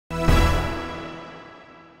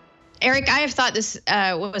Eric, I have thought this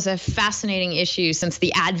was a fascinating issue since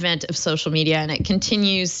the advent of social media, and it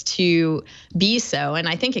continues to be so. And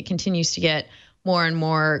I think it continues to get more and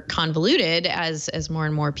more convoluted as more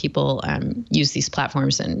and more people use these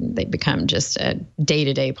platforms, and they become just a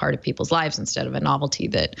day-to-day part of people's lives instead of a novelty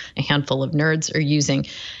that a handful of nerds are using.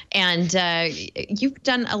 And you've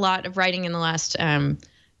done a lot of writing in the last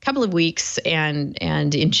couple of weeks and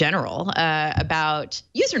in general about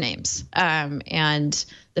usernames and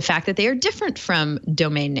the fact that they are different from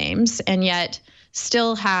domain names and yet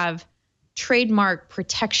still have trademark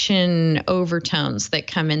protection overtones that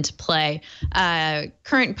come into play.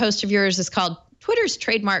 Current post of yours is called "Twitter's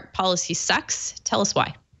Trademark Policy Sucks." Tell us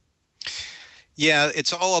why. Yeah,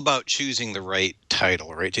 it's all about choosing the right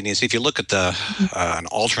title, right, Denise? If you look at the an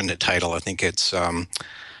alternate title, I think it's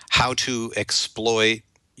 "How to Exploit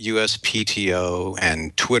USPTO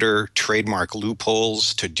and Twitter Trademark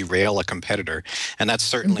Loopholes to Derail a Competitor," and that's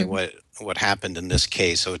certainly what happened in this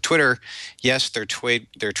case. So Twitter, yes, their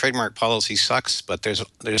trademark policy sucks, but there's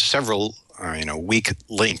several weak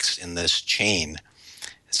links in this chain.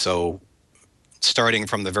 So starting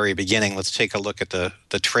from the very beginning, let's take a look at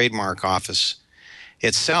the Trademark Office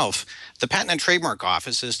itself. The Patent and Trademark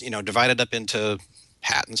Office is divided up into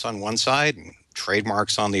patents on one side and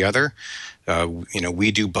trademarks on the other.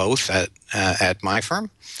 We do both at my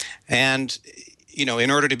firm, and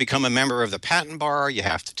in order to become a member of the patent bar, you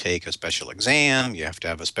have to take a special exam, you have to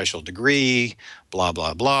have a special degree, blah,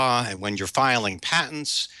 blah, blah. And when you're filing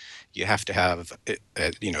patents, you have to have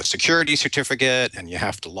a security certificate, and you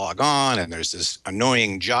have to log on, and there's this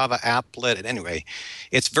annoying Java applet. And anyway,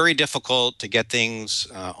 it's very difficult to get things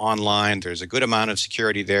online. There's a good amount of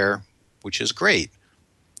security there, which is great.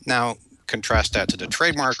 Now, contrast that to the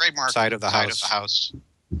trademark side of the house,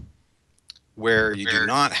 where you do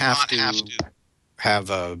not have to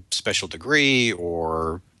have a special degree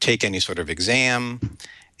or take any sort of exam,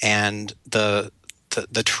 and the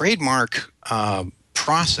trademark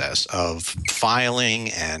process of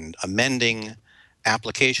filing and amending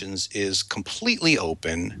applications is completely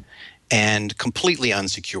open and completely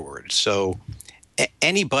unsecured. So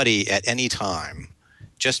anybody at any time,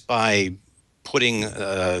 just by putting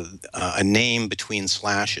a name between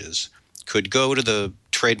slashes, could go to the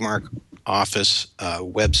Trademark Office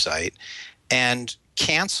website and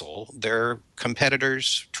cancel their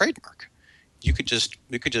competitor's trademark. You could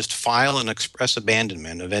just file an express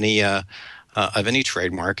abandonment of any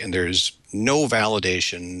trademark, and there's no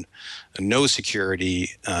validation, no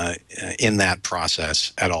security in that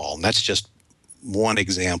process at all. And that's just one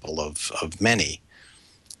example of many.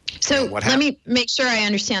 So let me make sure I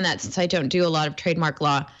understand that, since I don't do a lot of trademark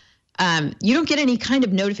law. You don't get any kind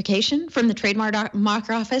of notification from the Trademark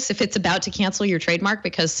Office if it's about to cancel your trademark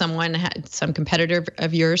because some competitor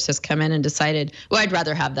of yours has come in and decided, well, I'd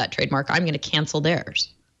rather have that trademark, I'm going to cancel theirs.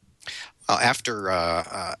 After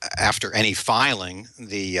any filing,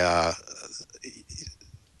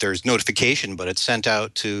 there's notification, but it's sent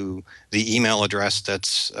out to the email address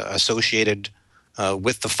that's associated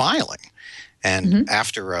with the filing. And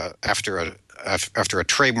after a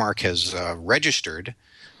trademark has registered,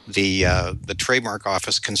 the Trademark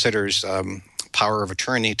Office considers power of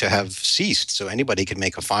attorney to have ceased. So anybody can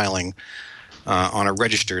make a filing on a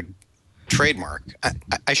registered trademark.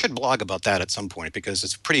 I should blog about that at some point because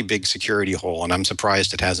it's a pretty big security hole, and I'm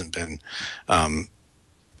surprised it hasn't been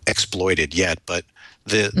exploited yet. But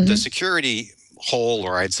the security hole,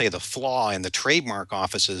 or I'd say the flaw in the Trademark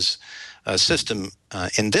Office's system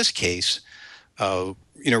in this case,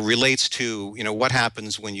 relates to what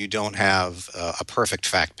happens when you don't have a perfect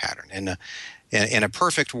fact pattern. In a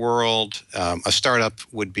perfect world, a startup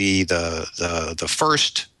would be the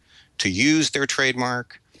first to use their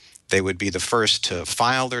trademark. They would be the first to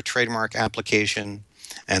file their trademark application,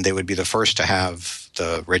 and they would be the first to have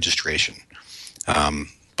the registration.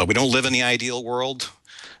 But we don't live in the ideal world.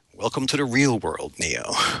 Welcome to the real world,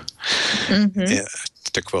 Neo,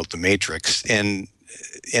 to quote the Matrix. And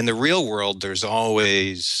in the real world, there's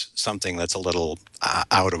always something that's a little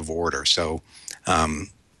out of order. So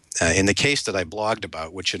in the case that I blogged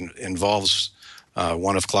about, which involves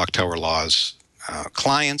one of Clock Tower Law's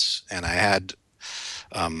clients, and I had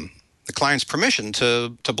the client's permission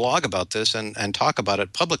to blog about this and talk about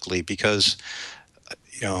it publicly because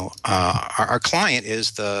our client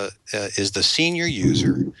is the senior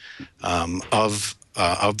user of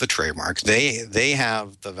the trademark. They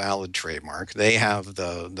have the valid trademark. They have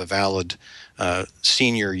the valid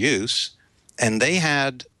senior use, and they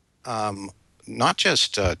had not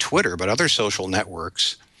just Twitter but other social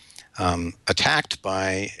networks attacked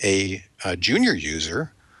by a junior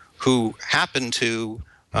user who happened to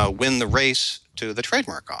win the race to the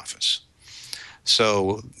trademark office.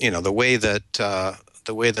 So, the way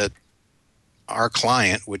that our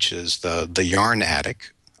client, which is the yarn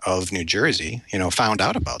attic of New Jersey, found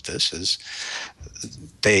out about this is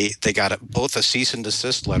they got both a cease and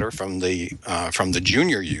desist letter from the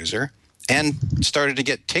junior user, and started to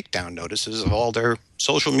get takedown notices of all their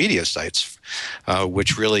social media sites,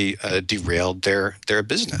 which really derailed their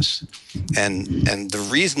business. And the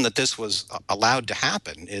reason that this was allowed to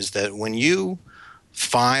happen is that when you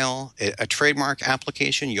file a trademark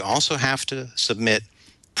application, you also have to submit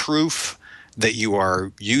proof that you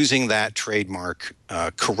are using that trademark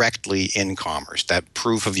correctly in commerce. That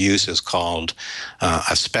proof of use is called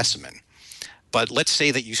a specimen. But let's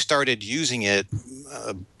say that you started using it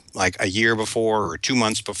like a year before or 2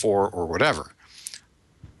 months before or whatever.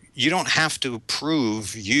 You don't have to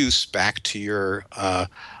prove use back to your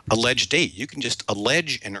alleged date. You can just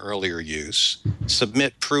allege an earlier use,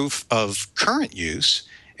 submit proof of current use,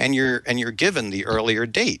 and you're given the earlier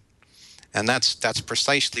date. And that's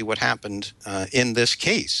precisely what happened in this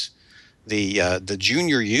case. The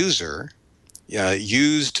junior user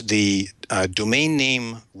used the domain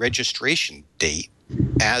name registration date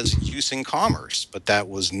as use in commerce, but that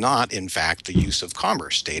was not, in fact, the use of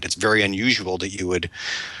commerce date. It's very unusual that you would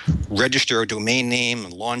register a domain name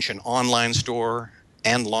and launch an online store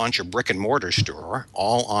and launch a brick and mortar store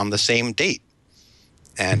all on the same date.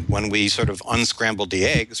 And when we sort of unscrambled the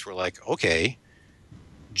eggs, we're like, okay,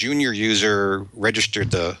 junior user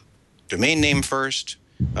registered the domain name first,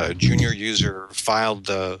 junior user filed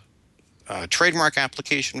the trademark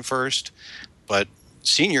application first, but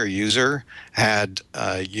senior user had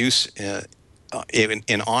use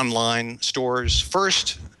in online stores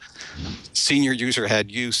first. Senior user had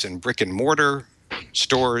use in brick and mortar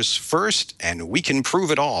stores first, and we can prove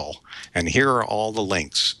it all. And here are all the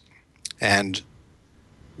links. And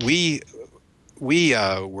we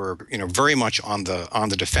were very much on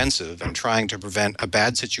the defensive and trying to prevent a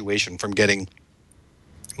bad situation from getting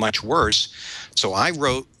much worse. So I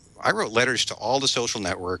wrote letters to all the social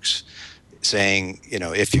networks saying,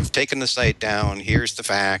 if you've taken the site down, here's the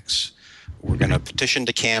facts. We're going to petition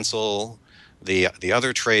to cancel the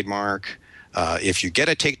other trademark. If you get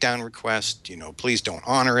a takedown request, please don't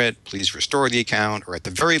honor it. Please restore the account, or at the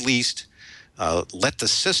very least, let the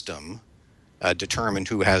system determine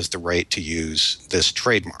who has the right to use this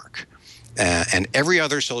trademark. And every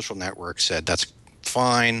other social network said that's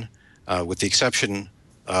fine, with the exception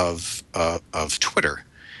of Twitter.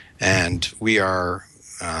 And we are,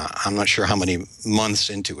 I'm not sure how many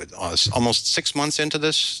months into it, almost 6 months into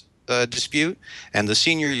this dispute, and the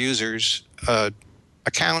senior user's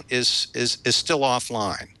account is still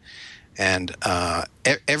offline. And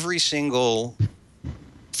every single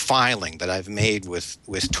filing that I've made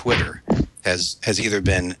with Twitter has either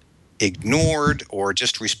been ignored or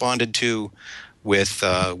just responded to with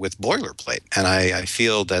boilerplate. And I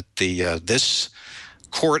feel that this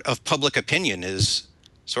court of public opinion is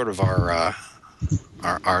sort of our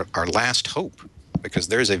last hope, because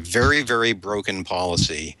there's a very, very broken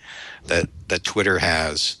policy that Twitter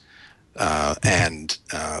has, and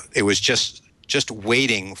it was just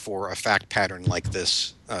waiting for a fact pattern like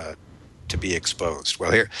this to be exposed.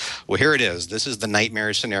 Well, here it is. This is the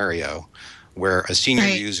nightmare scenario where a senior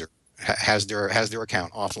user has their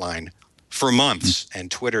account offline for months, and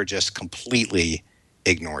Twitter just completely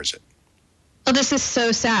ignores it. Well, this is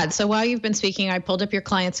so sad. So while you've been speaking, I pulled up your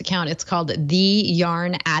client's account. It's called The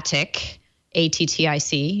Yarn Attic,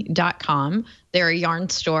 ATTIC.com. They're a yarn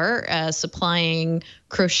store supplying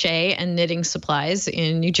crochet and knitting supplies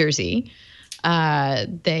in New Jersey.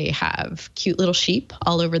 They have cute little sheep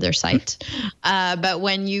all over their site. But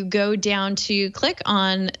when you go down to click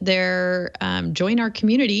on their Join Our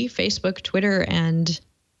Community, Facebook, Twitter, and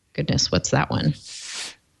goodness, what's that one?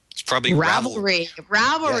 It's probably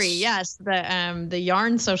Ravelry, yes. The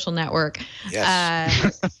yarn social network.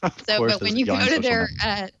 Yes. But when you go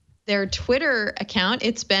to their Twitter account,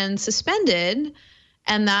 it's been suspended,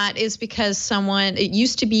 and that is because it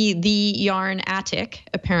used to be The Yarn Attic,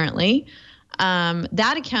 apparently.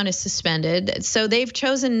 That account is suspended, so they've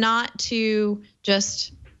chosen not to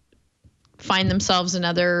just find themselves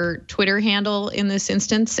another Twitter handle in this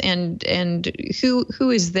instance. And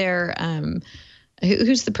who is their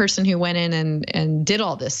who's the person who went in and did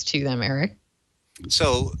all this to them, Eric?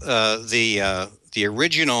 So the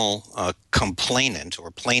original complainant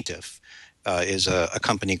or plaintiff is a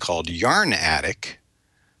company called Yarn Attic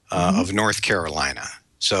of North Carolina.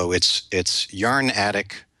 So it's Yarn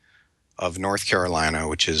Attic of North Carolina,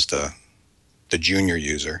 which is the junior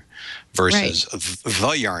user, versus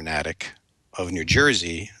the Yarn Attic of New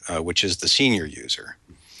Jersey, which is the senior user.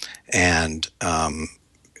 and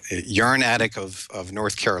Yarn Attic of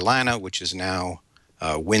North Carolina, which is now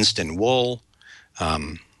Winston Wool.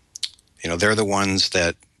 They're the ones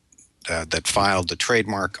that filed the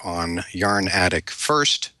trademark on Yarn Attic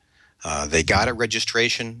first. They got a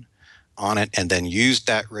registration on it and then used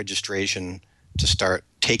that registration to start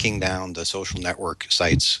taking down the social network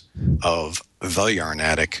sites of the Yarn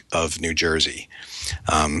Attic of New Jersey.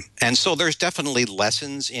 And so there's definitely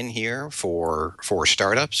lessons in here for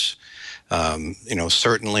startups.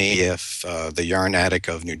 Certainly if the Yarn Attic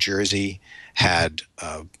of New Jersey had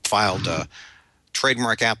filed a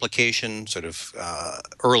trademark application sort of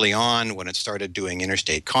early on when it started doing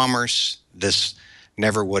interstate commerce, this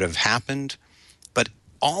never would have happened. But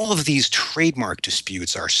all of these trademark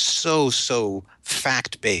disputes are so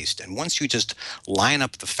fact-based. And once you just line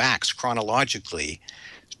up the facts chronologically,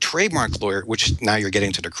 trademark lawyer, which now you're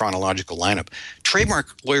getting to the chronological lineup,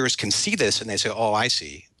 trademark lawyers can see this and they say, oh, I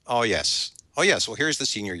see. Oh, yes. Oh, yes. Well, here's the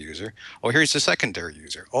senior user. Oh, here's the secondary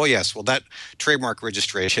user. Oh, yes. Well, that trademark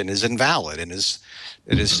registration is invalid and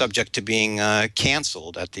it is subject to being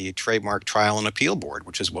canceled at the Trademark Trial and Appeal Board,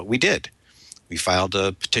 which is what we did. We filed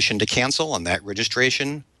a petition to cancel, and that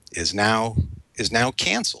registration is now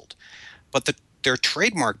canceled. But their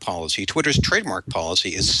trademark policy, Twitter's trademark policy,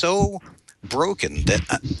 is so broken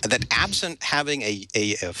that absent having a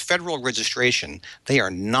federal registration, they are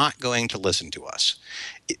not going to listen to us.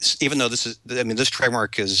 Even though this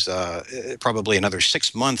trademark is probably another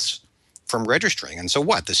 6 months from registering. And so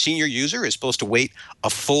what? The senior user is supposed to wait a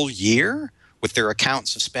full year with their account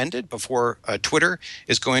suspended before Twitter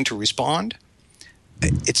is going to respond?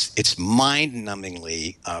 It's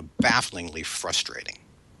mind-numbingly, bafflingly frustrating.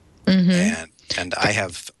 Mm-hmm. And I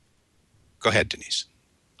have. Go ahead, Denise.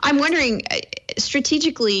 I'm wondering,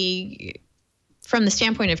 strategically, from the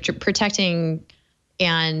standpoint of protecting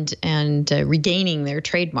and regaining their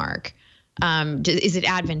trademark, is it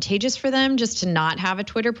advantageous for them just to not have a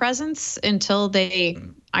Twitter presence until they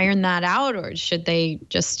iron that out, or should they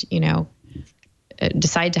just,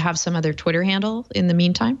 decide to have some other Twitter handle in the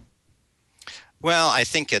meantime? Well, I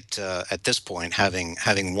think at this point, having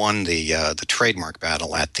won the trademark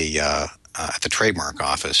battle at the trademark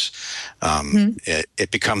office, it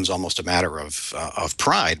becomes almost a matter of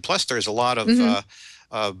pride. Plus, there's a lot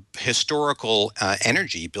of historical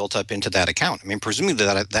energy built up into that account. I mean, presumably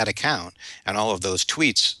that account and all of those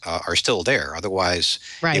tweets are still there. Otherwise,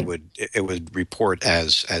 right, it would report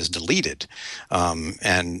as deleted.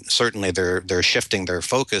 And certainly, they're shifting their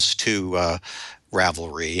focus to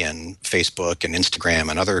Ravelry and Facebook and Instagram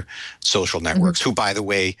and other social networks, who, by the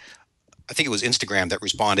way, I think it was Instagram that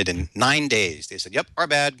responded in 9 days. They said, yep, our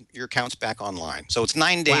bad, your account's back online. So it's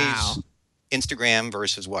 9 days. Wow. Instagram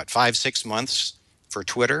versus what, 5-6 months for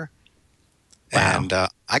Twitter? Wow. And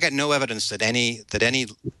I got no evidence that any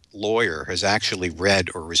lawyer has actually read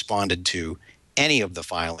or responded to any of the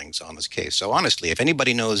filings on this case. So honestly, if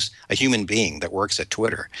anybody knows a human being that works at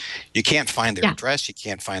Twitter, you can't find their address, you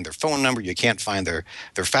can't find their phone number, you can't find their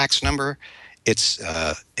fax number.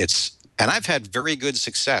 And I've had very good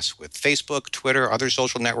success with Facebook, Twitter, other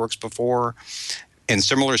social networks before in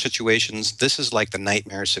similar situations. This is like the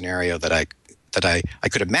nightmare scenario that I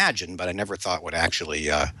could imagine, but I never thought would actually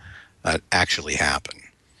happen.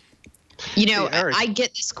 I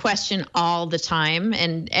get this question all the time,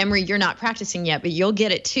 and Emery, you're not practicing yet, but you'll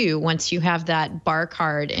get it too once you have that bar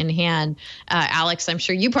card in hand. Alex, I'm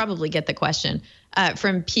sure you probably get the question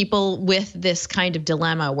from people with this kind of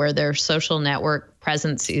dilemma where their social network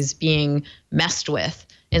presence is being messed with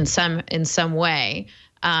in some way,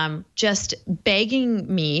 just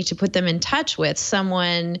begging me to put them in touch with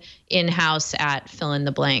someone in-house at fill in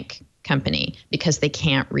the blank company because they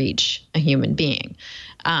can't reach a human being.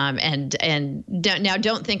 And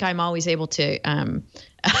don't think I'm always able to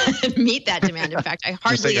meet that demand. In fact, I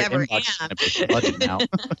hardly ever am.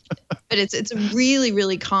 But it's a really,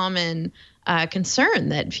 really common concern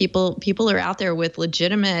that people are out there with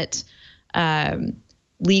legitimate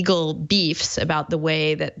legal beefs about the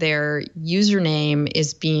way that their username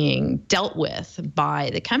is being dealt with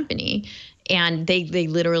by the company. And they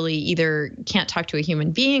literally either can't talk to a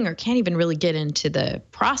human being or can't even really get into the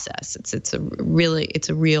process. It's a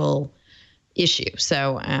real issue.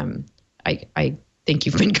 So I think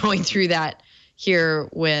you've been going through that here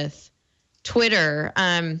with Twitter.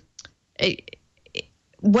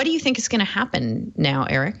 What do you think is going to happen now,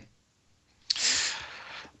 Eric?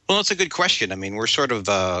 Well, it's a good question. I mean, we're sort of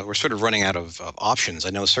running out of options. I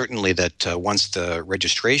know certainly that once the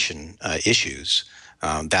registration issues.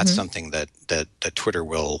 That's something that Twitter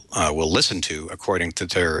will listen to according to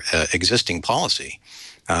their existing policy.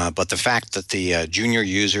 But the fact that the junior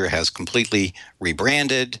user has completely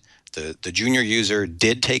rebranded, the junior user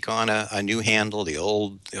did take on a new handle. The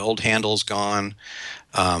old handle's gone.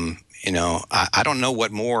 I don't know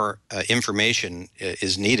what more information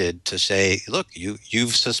is needed to say, look,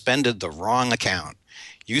 you've suspended the wrong account.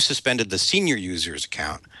 You suspended the senior user's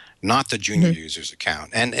account, not the junior user's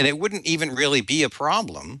account. And it wouldn't even really be a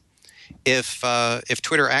problem if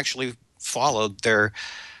Twitter actually followed their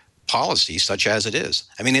policy such as it is.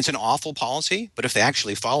 I mean, it's an awful policy, but if they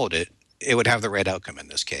actually followed it, it would have the right outcome in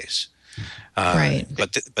this case. Right.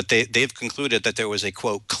 But they've concluded that there was a,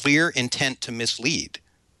 quote, clear intent to mislead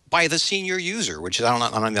by the senior user, which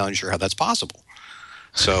I'm not sure how that's possible.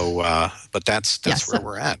 So, but that's Yes. where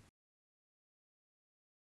we're at.